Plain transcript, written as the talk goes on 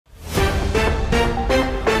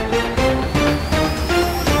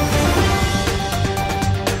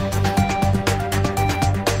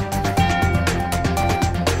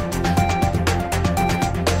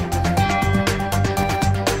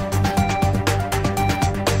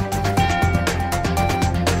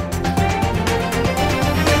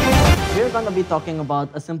going to be talking about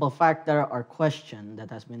a simple factor or question that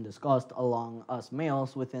has been discussed along us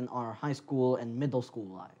males within our high school and middle school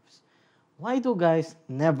lives. Why do guys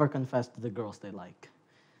never confess to the girls they like?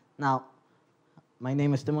 Now, my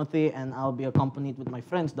name is Timothy, and I'll be accompanied with my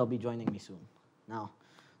friends. They'll be joining me soon. Now,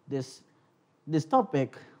 this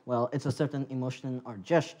topic, well, it's a certain emotion or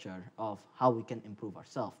gesture of how we can improve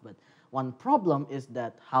ourselves. But one problem is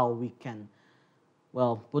that how we can,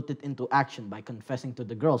 well, put it into action by confessing to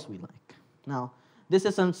the girls we like. Now, this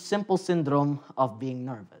is a simple syndrome of being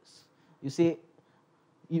nervous. You see,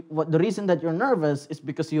 the reason that you're nervous is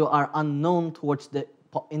because you are unknown towards the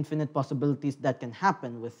infinite possibilities that can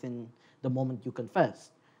happen within the moment you confess.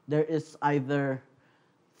 There is either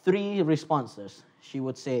 3 responses. She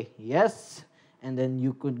would say yes, and then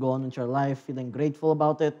you could go on with your life feeling grateful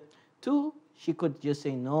about it. 2, she could just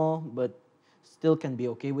say no, but still can be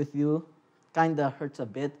okay with you. Kinda hurts a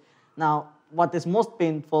bit. Now, what is most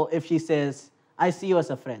painful if she says, I see you as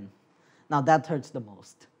a friend. Now, that hurts the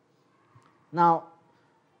most. Now,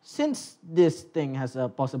 since this thing has a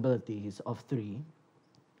possibilities of 3,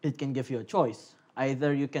 it can give you a choice.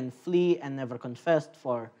 Either you can flee and never confess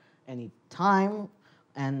for any time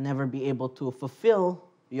and never be able to fulfill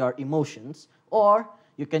your emotions, or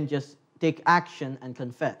you can just take action and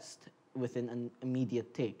confess within an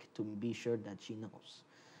immediate take to be sure that she knows.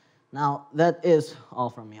 Now, that is all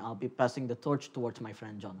from me. I'll be passing the torch towards my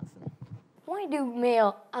friend Jonathan. Why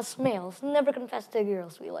do us males never confess to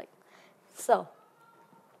girls we like? So,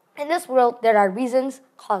 in this world, there are reasons,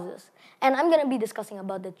 causes. And I'm going to be discussing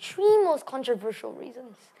about the 3 most controversial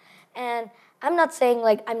reasons. And I'm not saying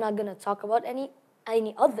like I'm not going to talk about any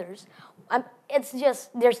others. It's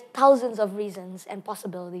just there's thousands of reasons and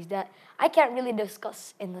possibilities that I can't really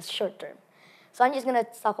discuss in the short term. So I'm just going to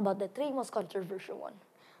talk about the 3 most controversial ones.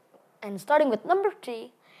 And starting with number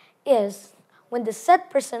 3 is when the said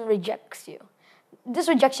person rejects you. This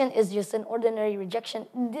rejection is just an ordinary rejection.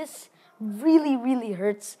 This really, really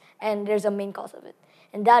hurts, and there's a main cause of it.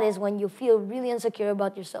 And that is when you feel really insecure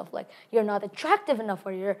about yourself, like you're not attractive enough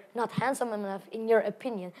or you're not handsome enough, in your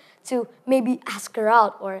opinion, to maybe ask her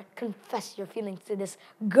out or confess your feelings to this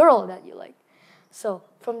girl that you like. So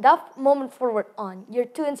from that moment forward on, you're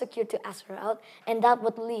too insecure to ask her out, and that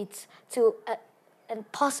what leads to a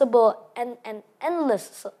possible and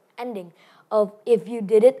endless ending of if you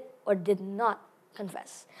did it or did not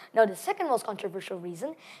confess. Now, the second most controversial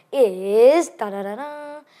reason is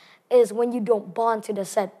when you don't bond to the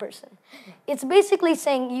said person. It's basically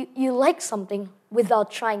saying you like something without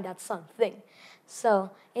trying that something.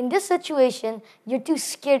 So in this situation, you're too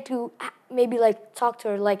scared to maybe like talk to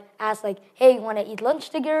her, like ask like, hey, you want to eat lunch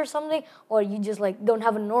together or something? Or you just like don't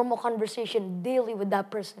have a normal conversation daily with that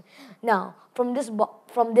person. Now, from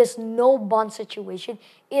this no bond situation,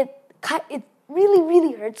 it really,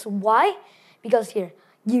 really hurts. Why? Because here,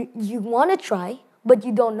 you want to try, but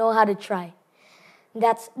you don't know how to try.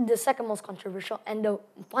 That's the second most controversial. And the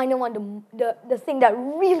final one, the thing that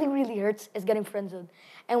really, really hurts is getting friend-zoned.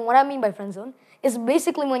 And what I mean by friend-zoned is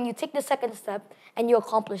basically when you take the second step and you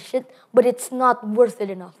accomplish it, but it's not worth it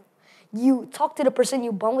enough. You talk to the person,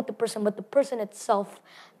 you bond with the person, but the person itself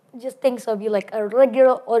just thinks of you like a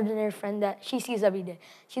regular, ordinary friend that she sees every day.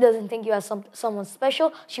 She doesn't think you as someone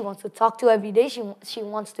special. She wants to talk to every day. She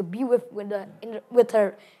wants to be with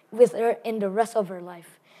her in the rest of her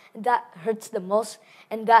life. That hurts the most,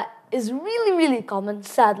 and that is really, really common,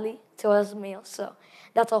 sadly, to us males. So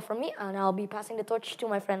that's all from me, and I'll be passing the torch to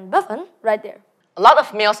my friend Bevan right there. A lot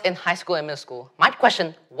of males in high school and middle school might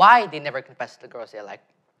question why they never confess to the girls they like.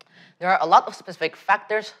 There are a lot of specific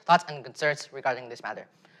factors, thoughts, and concerns regarding this matter.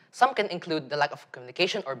 Some can include the lack of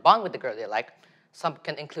communication or bond with the girl they like. Some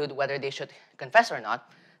can include whether they should confess or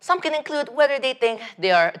not. Some can include whether they think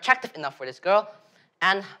they are attractive enough for this girl.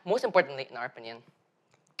 And most importantly, in our opinion,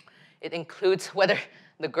 it includes whether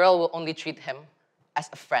the girl will only treat him as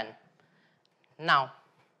a friend. Now,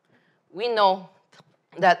 we know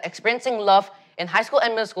that experiencing love in high school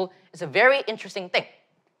and middle school is a very interesting thing.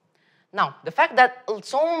 Now, the fact that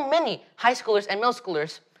so many high schoolers and middle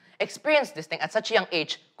schoolers experience this thing at such a young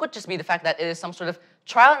age could just be the fact that it is some sort of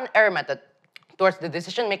trial and error method towards the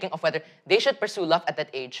decision-making of whether they should pursue love at that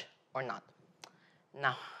age or not.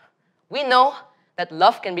 Now, we know that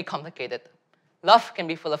love can be complicated. Love can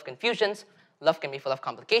be full of confusions, love can be full of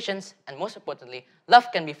complications, and most importantly,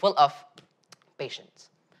 love can be full of patience.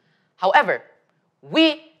 However,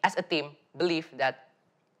 we as a team believe that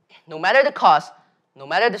no matter the cause, no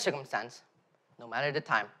matter the circumstance, no matter the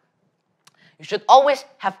time, you should always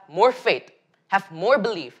have more faith, have more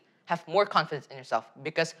belief, have more confidence in yourself,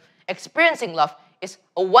 because experiencing love is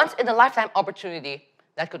a once-in-a-lifetime opportunity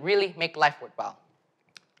that could really make life worthwhile.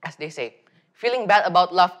 As they say, feeling bad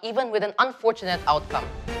about love even with an unfortunate outcome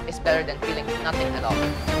is better than feeling nothing at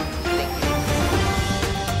all.